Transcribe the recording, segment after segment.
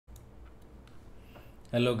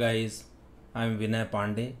Hello guys, I am Vinay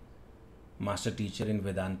Pandey, Master Teacher in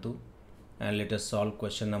Vedantu, and let us solve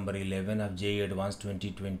question number 11 of JEE Advanced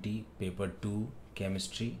 2020 Paper 2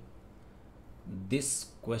 Chemistry. This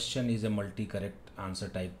question is a multi-correct answer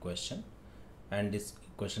type question, and this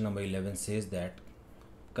question number 11 says that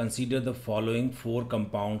consider the following 4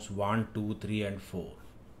 compounds 1, 2, 3 and 4.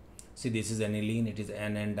 See, this is aniline, it is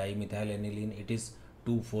N,N-dimethyl aniline, it is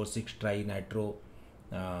 2,4,6-trinitro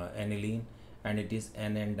aniline, and it is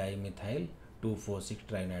N,N-dimethyl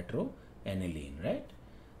 2,4,6-trinitro aniline, right?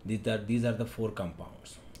 These are the 4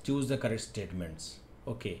 compounds. Choose the correct statements.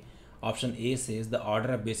 Okay, option A says the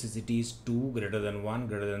order of basicity is 2, greater than 1,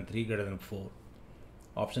 greater than 3, greater than 4.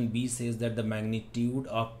 Option B says that the magnitude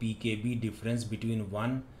of pKb difference between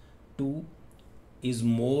 1, 2 is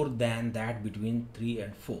more than that between 3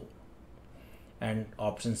 and 4. And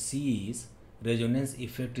option C is resonance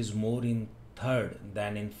effect is more in third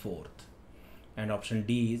than in fourth. And option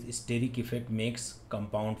D is steric effect makes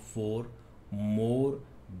compound 4 more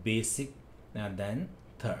basic than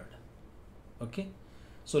third. Okay,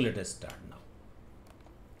 so let us start now.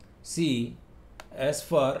 See, as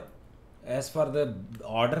far the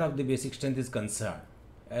order of the basic strength is concerned,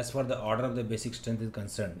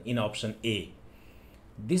 in option A,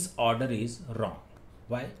 this order is wrong.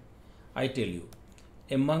 Why? I tell you,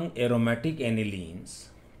 among aromatic anilines,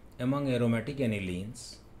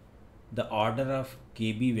 the order of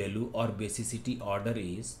Kb value or basicity order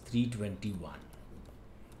is 321.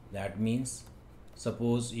 That means,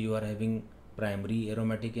 suppose you are having primary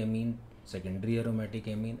aromatic amine, secondary aromatic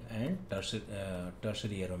amine and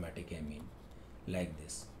tertiary aromatic amine, like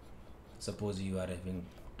this. Suppose you are having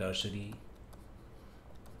tertiary,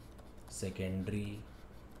 secondary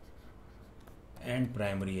and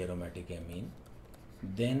primary aromatic amine.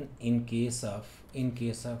 Then in case of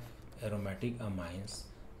aromatic amines,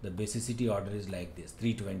 the basicity order is like this,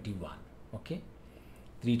 321. Okay,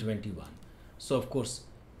 321. So of course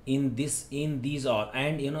in these are,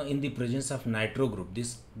 and in the presence of nitro group,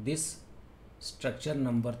 this structure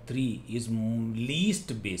number 3 is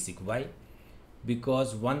least basic. Why?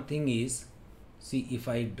 Because one thing is, see, if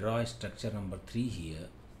I draw a structure number 3 here,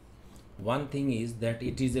 one thing is that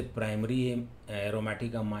it is a primary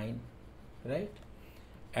aromatic amine, right?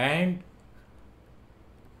 And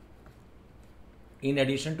in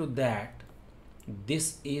addition to that,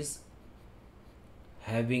 this is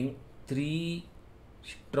having 3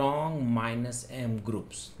 strong minus M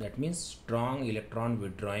groups, that means strong electron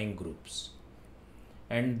withdrawing groups,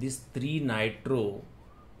 and these 3 nitro,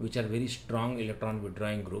 which are very strong electron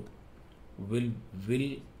withdrawing group, will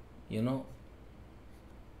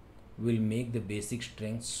make the basic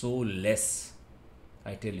strength so less.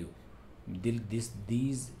 I tell you, these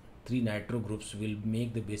 3 nitro groups will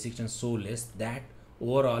make the basic strength so less that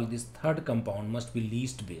overall this third compound must be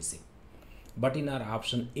least basic. But in our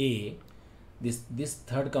option A, this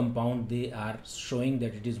third compound, they are showing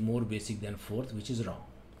that it is more basic than fourth, which is wrong.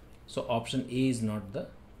 So option A is not the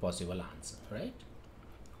possible answer, right?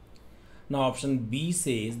 Now option B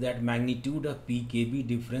says that magnitude of pKb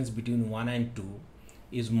difference between 1 and 2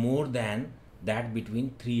 is more than that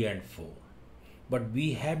between 3 and 4. But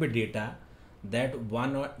we have a data that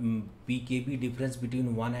pKb difference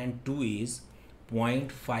between 1 and 2 is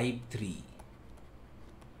 0.53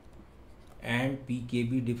 and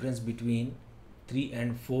pKb difference between 3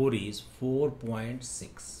 and 4 is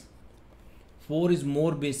 4.6. 4 is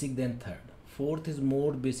more basic than third. Fourth is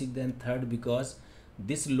more basic than third because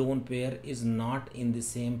this lone pair is not in the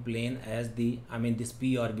same plane as this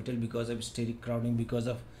p orbital, because of steric crowding, because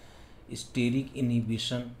of steric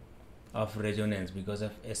inhibition of resonance, because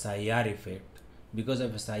of SIR effect. Because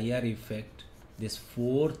of SIR effect, this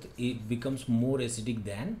fourth, it becomes more acidic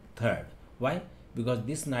than third. Why? Because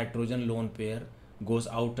this nitrogen lone pair goes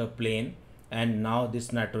out of plane, and now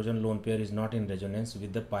this nitrogen lone pair is not in resonance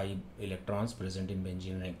with the pi electrons present in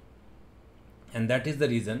benzene ring, and that is the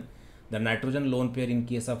reason the nitrogen lone pair in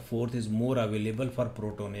case of fourth is more available for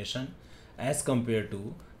protonation as compared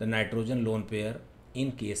to the nitrogen lone pair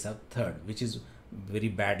in case of third, which is very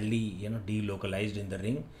badly delocalized in the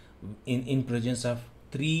ring in presence of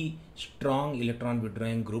 3 strong electron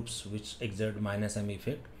withdrawing groups which exert minus M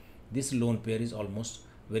effect. This lone pair is almost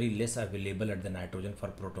very less available at the nitrogen for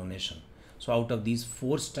protonation. So out of these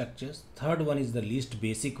 4 structures, third one is the least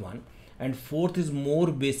basic one, and fourth is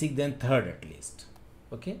more basic than third at least.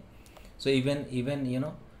 Okay, so even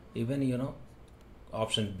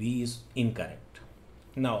option B is incorrect.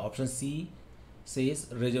 Now option C says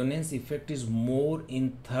resonance effect is more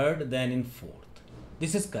in third than in fourth.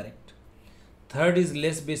 This is correct. Third is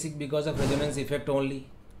less basic because of resonance effect only.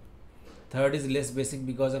 Third is less basic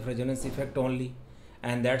because of resonance effect only.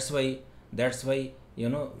 and that's why you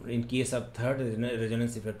know, in case of third,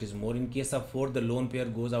 resonance effect is more. In case of fourth, the lone pair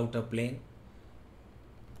goes out of plane.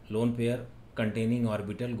 Lone pair containing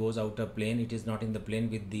orbital goes out of plane. It is not in the plane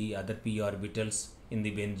with the other p orbitals in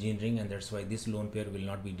the benzene ring, and that's why this lone pair will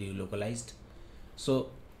not be delocalized. So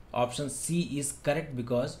option C is correct,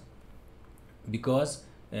 because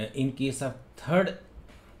in case of third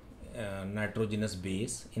nitrogenous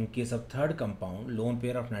base, in case of third compound, lone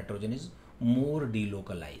pair of nitrogen is more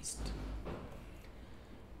delocalized.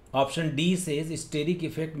 Option D says steric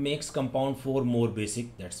effect makes compound 4 more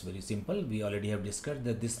basic. That's very simple. We already have discussed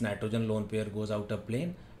that this nitrogen lone pair goes out of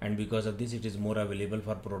plane, and because of this it is more available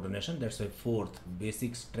for protonation. That's why fourth,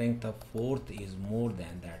 basic strength of fourth is more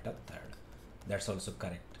than that of third. That's also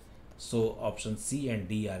correct. So option C and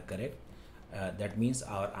D are correct. That means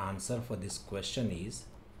our answer for this question is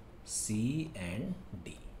C and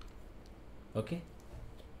D. Okay.